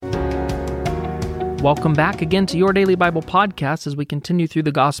Welcome back again to Your Daily Bible Podcast as we continue through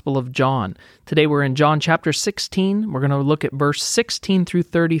the Gospel of John. Today we're in John chapter 16. We're going to look at verse 16 through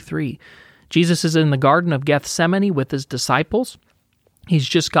 33. Jesus is in the Garden of Gethsemane with his disciples. He's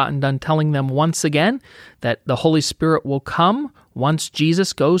just gotten done telling them once again that the Holy Spirit will come. Once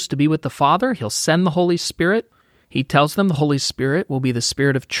Jesus goes to be with the Father, he'll send the Holy Spirit. He tells them the Holy Spirit will be the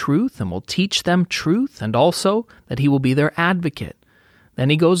Spirit of truth and will teach them truth, and also that he will be their advocate. Then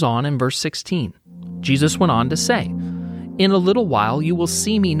he goes on in verse 16. Jesus went on to say, "In a little while you will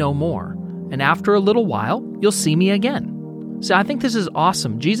see me no more, and after a little while you'll see me again." So I think this is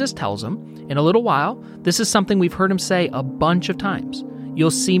awesome. Jesus tells him, in a little while, this is something we've heard him say a bunch of times.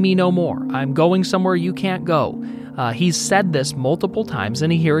 You'll see me no more. I'm going somewhere you can't go. He's said this multiple times,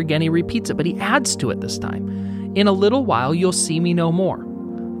 and here again he repeats it, but he adds to it this time. In a little while you'll see me no more.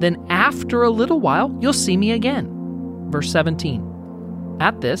 Then after a little while you'll see me again. Verse 17.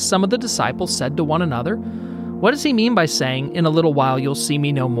 At this, some of the disciples said to one another, "What does he mean by saying, 'In a little while you'll see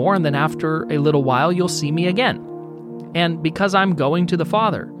me no more, and then after a little while you'll see me again'? And because I'm going to the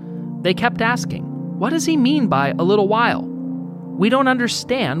Father." They kept asking, "What does he mean by a little while? We don't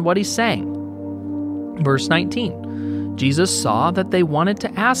understand what he's saying." Verse 19. Jesus saw that they wanted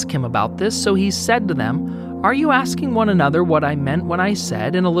to ask him about this, so he said to them, "Are you asking one another what I meant when I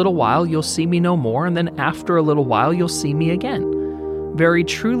said, 'In a little while you'll see me no more, and then after a little while you'll see me again'? Very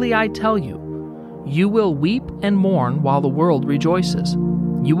truly I tell you, you will weep and mourn while the world rejoices.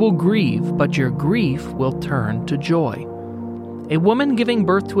 You will grieve, but your grief will turn to joy. A woman giving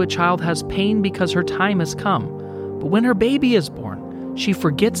birth to a child has pain because her time has come, but when her baby is born, she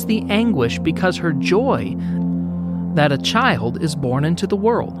forgets the anguish because her joy that a child is born into the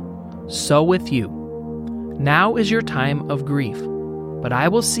world. So with you. Now is your time of grief, but I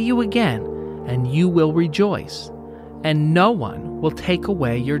will see you again, and you will rejoice, and no one will take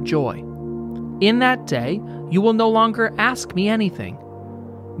away your joy. In that day, you will no longer ask me anything.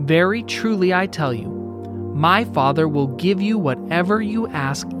 Very truly I tell you, my Father will give you whatever you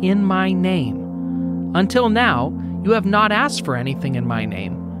ask in my name. Until now, you have not asked for anything in my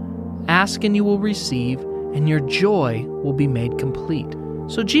name. Ask and you will receive, and your joy will be made complete."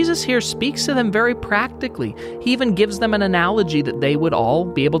 So Jesus here speaks to them very practically. He even gives them an analogy that they would all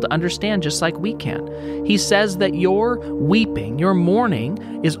be able to understand just like we can. He says that your weeping, your mourning,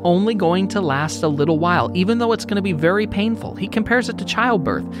 is only going to last a little while, even though it's going to be very painful. He compares it to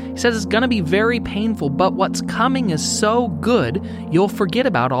childbirth. He says it's going to be very painful, but what's coming is so good, you'll forget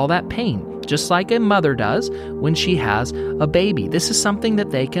about all that pain, just like a mother does when she has a baby. This is something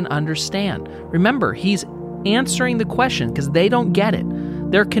that they can understand. Remember, he's answering the question because they don't get it.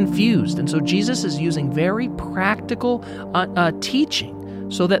 They're confused. And so Jesus is using very practical teaching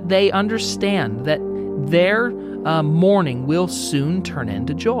so that they understand that their mourning will soon turn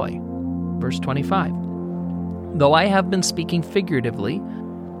into joy. Verse 25. Though I have been speaking figuratively,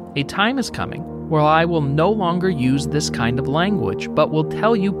 a time is coming where I will no longer use this kind of language, but will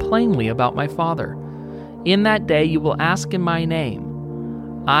tell you plainly about my Father. In that day you will ask in my name.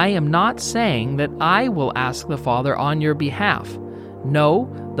 I am not saying that I will ask the Father on your behalf. No,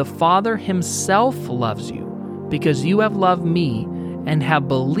 the Father himself loves you, because you have loved me and have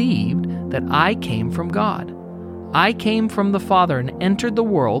believed that I came from God. I came from the Father and entered the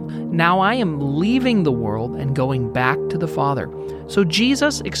world. Now I am leaving the world and going back to the Father. So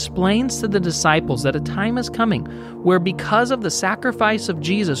Jesus explains to the disciples that a time is coming where because of the sacrifice of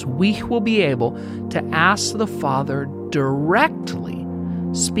Jesus, we will be able to ask the Father directly.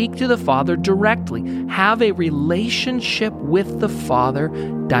 Speak to the Father directly. Have a relationship with the Father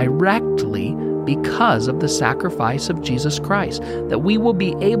directly because of the sacrifice of Jesus Christ. That we will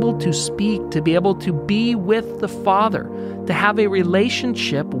be able to speak, to be able to be with the Father, to have a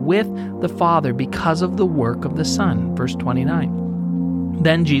relationship with the Father because of the work of the Son. Verse 29.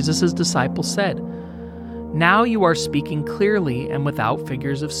 Then Jesus' disciples said, "Now you are speaking clearly and without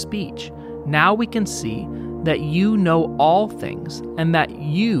figures of speech. Now we can see that you know all things, and that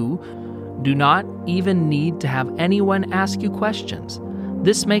you do not even need to have anyone ask you questions.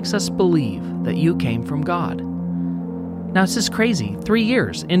 This makes us believe that you came from God." Now, this is crazy. 3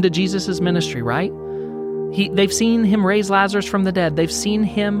 years into Jesus' ministry, right? They've seen him raise Lazarus from the dead. They've seen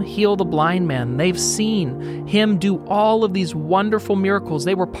him heal the blind man. They've seen him do all of these wonderful miracles.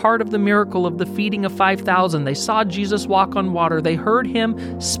 They were part of the miracle of the feeding of 5,000. They saw Jesus walk on water. They heard him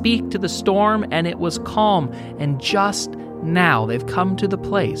speak to the storm, and it was calm. And just now, they've come to the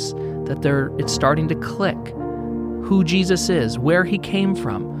place that it's starting to click who Jesus is, where he came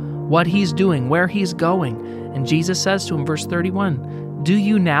from, what he's doing, where he's going. And Jesus says to him, verse 31, "Do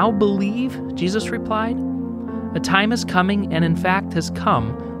you now believe?" Jesus replied. "A time is coming, and in fact has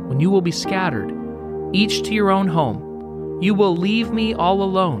come, when you will be scattered, each to your own home. You will leave me all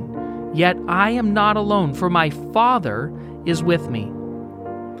alone. Yet I am not alone, for my Father is with me.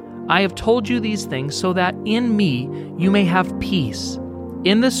 I have told you these things so that in me you may have peace.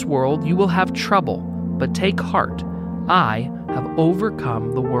 In this world you will have trouble, but take heart. I have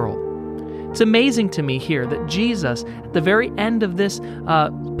overcome the world. It's amazing to me here that Jesus, at the very end of this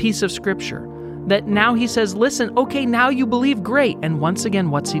piece of Scripture, that now he says, listen, okay, now you believe, great. And once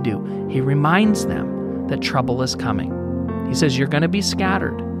again, what's he do? He reminds them that trouble is coming. He says, you're going to be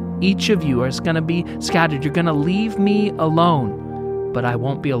scattered. Each of you is going to be scattered. You're going to leave me alone, but I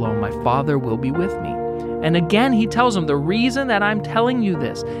won't be alone. My Father will be with me. And again, he tells them, the reason that I'm telling you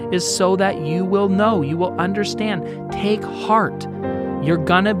this is so that you will know, you will understand. Take heart. You're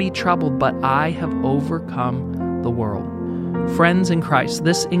going to be troubled, but I have overcome the world. Friends in Christ,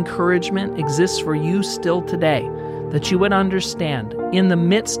 this encouragement exists for you still today, that you would understand in the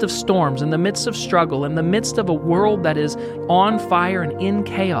midst of storms, in the midst of struggle, in the midst of a world that is on fire and in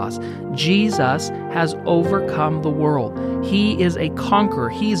chaos, Jesus has overcome the world. He is a conqueror.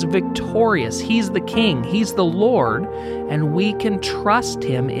 He's victorious. He's the King. He's the Lord, and we can trust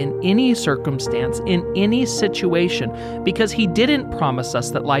him in any circumstance, in any situation, because he didn't promise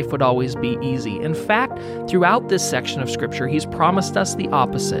us that life would always be easy. In fact, throughout this section of Scripture, he's promised us the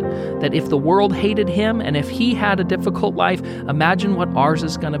opposite, that if the world hated him and if he had a difficult life, imagine what ours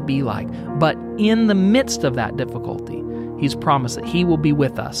is going to be like. But in the midst of that difficulty, he's promised that he will be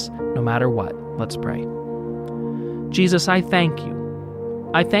with us no matter what. Let's pray. Jesus, I thank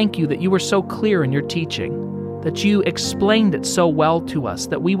you. I thank you that you were so clear in your teaching, that you explained it so well to us,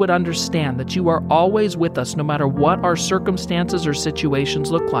 that we would understand that you are always with us no matter what our circumstances or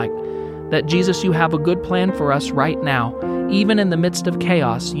situations look like. That, Jesus, you have a good plan for us right now. Even in the midst of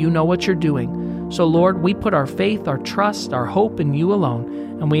chaos, you know what you're doing. So, Lord, we put our faith, our trust, our hope in you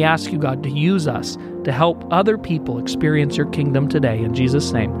alone, and we ask you, God, to use us to help other people experience your kingdom today. In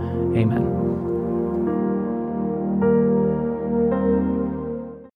Jesus' name, amen.